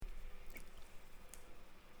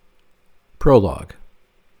Prologue.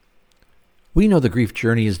 We know the grief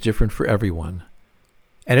journey is different for everyone.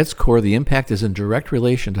 At its core, the impact is in direct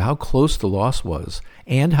relation to how close the loss was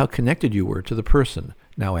and how connected you were to the person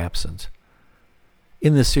now absent.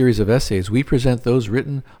 In this series of essays, we present those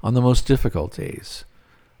written on the most difficult days,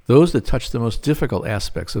 those that touch the most difficult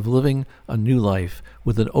aspects of living a new life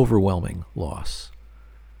with an overwhelming loss.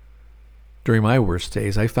 During my worst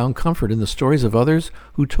days, I found comfort in the stories of others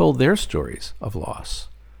who told their stories of loss,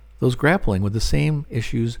 those grappling with the same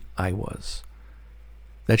issues I was.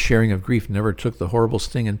 That sharing of grief never took the horrible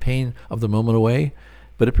sting and pain of the moment away,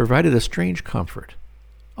 but it provided a strange comfort,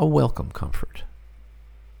 a welcome comfort.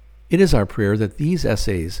 It is our prayer that these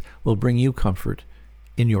essays will bring you comfort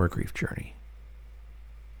in your grief journey.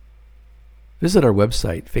 Visit our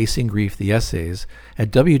website, Facing Grief, the Essays,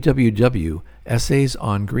 at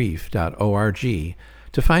www.essaysongrief.org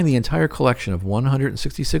to find the entire collection of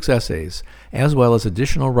 166 essays, as well as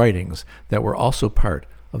additional writings that were also part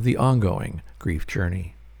of the ongoing grief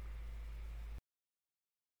journey.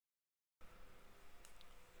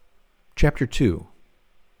 Chapter 2.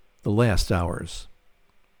 The Last Hours.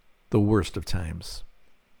 The Worst of Times.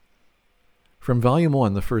 From Volume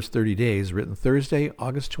 1, The First 30 Days, written Thursday,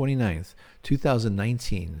 August 29th,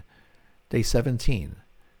 2019, Day 17,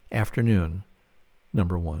 Afternoon,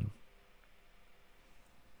 Number 1.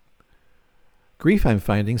 Grief, I'm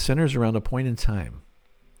finding, centers around a point in time.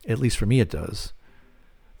 At least for me it does.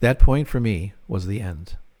 That point for me was the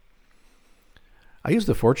end. I use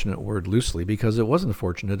the fortunate word loosely because it wasn't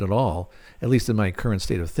fortunate at all, at least in my current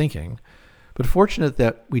state of thinking, but fortunate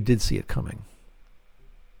that we did see it coming.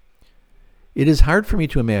 It is hard for me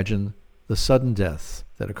to imagine the sudden deaths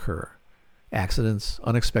that occur, accidents,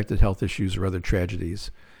 unexpected health issues, or other tragedies.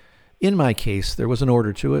 In my case, there was an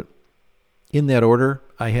order to it. In that order,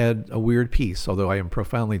 I had a weird peace, although I am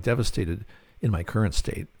profoundly devastated in my current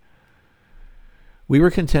state. We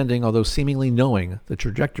were contending, although seemingly knowing the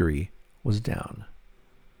trajectory was down.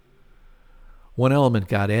 One element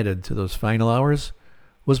God added to those final hours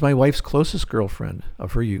was my wife's closest girlfriend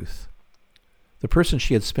of her youth, the person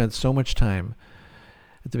she had spent so much time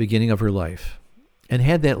at the beginning of her life and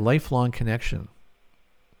had that lifelong connection.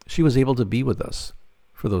 She was able to be with us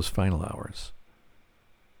for those final hours.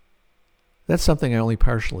 That's something I only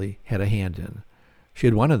partially had a hand in. She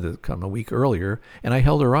had wanted to come a week earlier, and I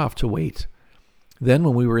held her off to wait. Then,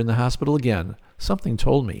 when we were in the hospital again, something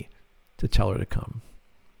told me to tell her to come.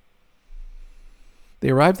 They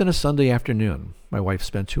arrived on a Sunday afternoon. My wife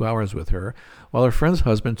spent 2 hours with her, while her friend's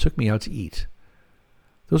husband took me out to eat.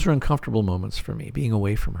 Those were uncomfortable moments for me, being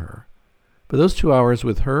away from her. But those 2 hours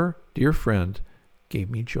with her, dear friend, gave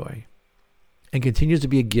me joy, and continues to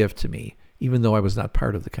be a gift to me, even though I was not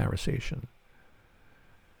part of the conversation.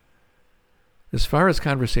 As far as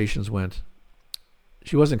conversations went,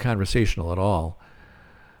 she wasn't conversational at all.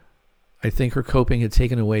 I think her coping had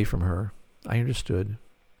taken away from her. I understood.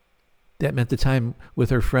 That meant the time with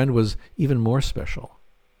her friend was even more special.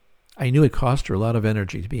 I knew it cost her a lot of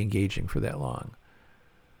energy to be engaging for that long.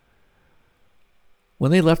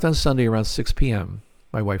 When they left on Sunday around 6 p.m.,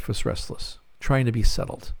 my wife was restless, trying to be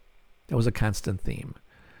settled. That was a constant theme.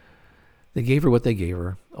 They gave her what they gave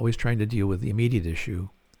her, always trying to deal with the immediate issue.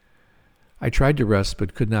 I tried to rest,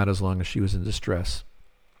 but could not as long as she was in distress,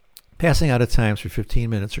 passing out at times for 15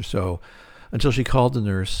 minutes or so until she called the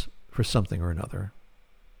nurse for something or another.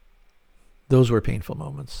 Those were painful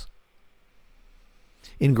moments.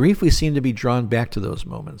 In grief, we seem to be drawn back to those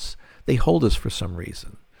moments. They hold us for some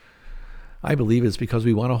reason. I believe it's because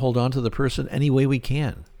we want to hold on to the person any way we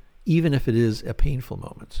can, even if it is a painful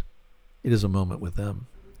moment. It is a moment with them.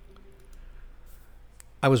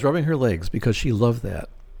 I was rubbing her legs because she loved that,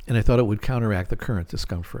 and I thought it would counteract the current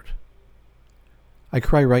discomfort. I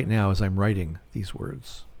cry right now as I'm writing these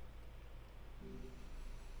words.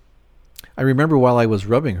 I remember while I was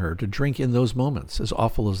rubbing her to drink in those moments, as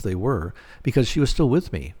awful as they were, because she was still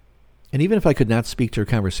with me. And even if I could not speak to her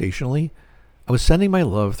conversationally, I was sending my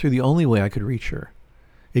love through the only way I could reach her.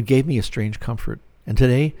 It gave me a strange comfort, and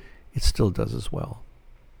today it still does as well.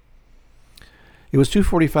 It was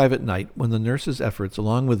 2:45 at night when the nurse's efforts,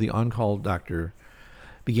 along with the on-call doctor,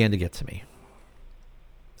 began to get to me.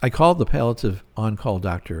 I called the palliative on-call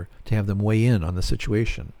doctor to have them weigh in on the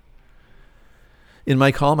situation. In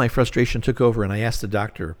my call, my frustration took over, and I asked the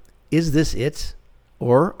doctor, "Is this it,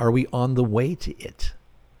 or are we on the way to it?"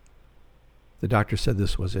 The doctor said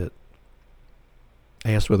this was it.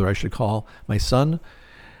 I asked whether I should call my son,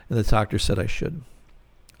 and the doctor said I should.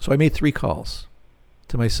 So I made 3 calls.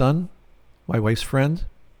 To my son, my wife's friend,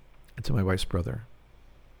 and to my wife's brother.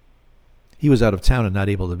 He was out of town and not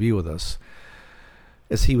able to be with us,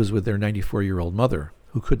 as he was with their 94-year-old mother,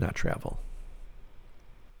 who could not travel.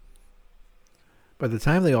 By the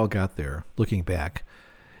time they all got there, looking back,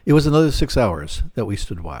 it was another 6 hours that we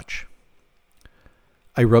stood watch.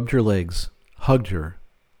 I rubbed her legs, hugged her.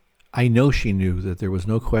 I know she knew that there was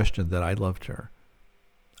no question that I loved her.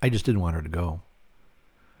 I just didn't want her to go.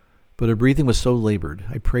 But her breathing was so labored,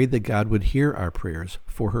 I prayed that God would hear our prayers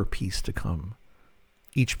for her peace to come.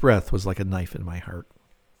 Each breath was like a knife in my heart.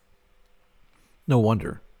 No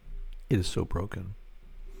wonder it is so broken.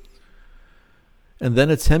 And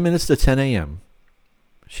then at 10 minutes to 10 a.m.,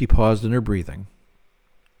 she paused in her breathing,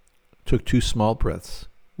 took 2 small breaths,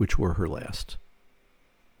 which were her last.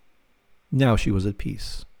 Now she was at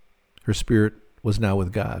peace. Her spirit was now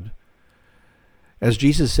with God. As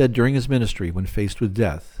Jesus said during his ministry when faced with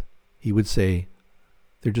death, he would say,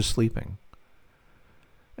 "They're just sleeping."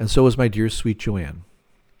 And so was my dear sweet Joanne,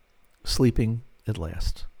 sleeping at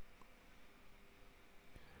last.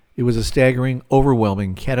 It was a staggering,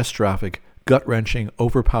 overwhelming, catastrophic, gut-wrenching,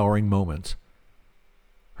 overpowering moment.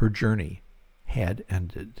 Her journey had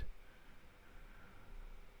ended.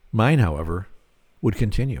 Mine, however, would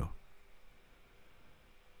continue.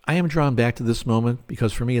 I am drawn back to this moment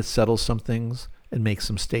because for me it settles some things and makes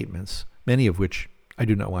some statements, many of which I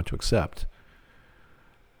do not want to accept.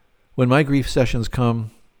 When my grief sessions come,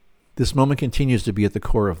 this moment continues to be at the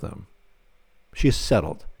core of them. She is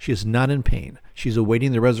settled. She is not in pain. She is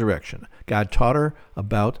awaiting the resurrection. God taught her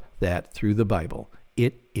about that through the Bible.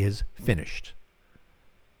 It is finished.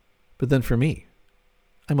 But then for me,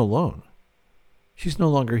 I'm alone. She's no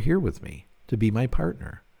longer here with me to be my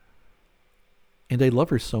partner. And I love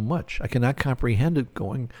her so much. I cannot comprehend it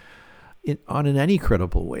going on in any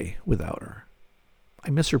credible way without her. I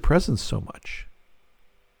miss her presence so much.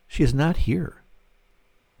 She is not here,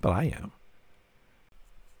 but I am.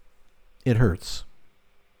 It hurts.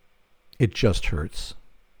 It just hurts.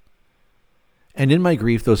 And in my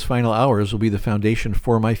grief, those final hours will be the foundation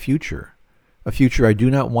for my future, a future I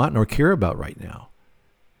do not want nor care about right now,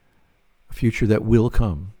 a future that will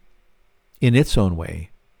come in its own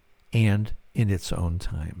way and in its own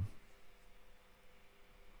time.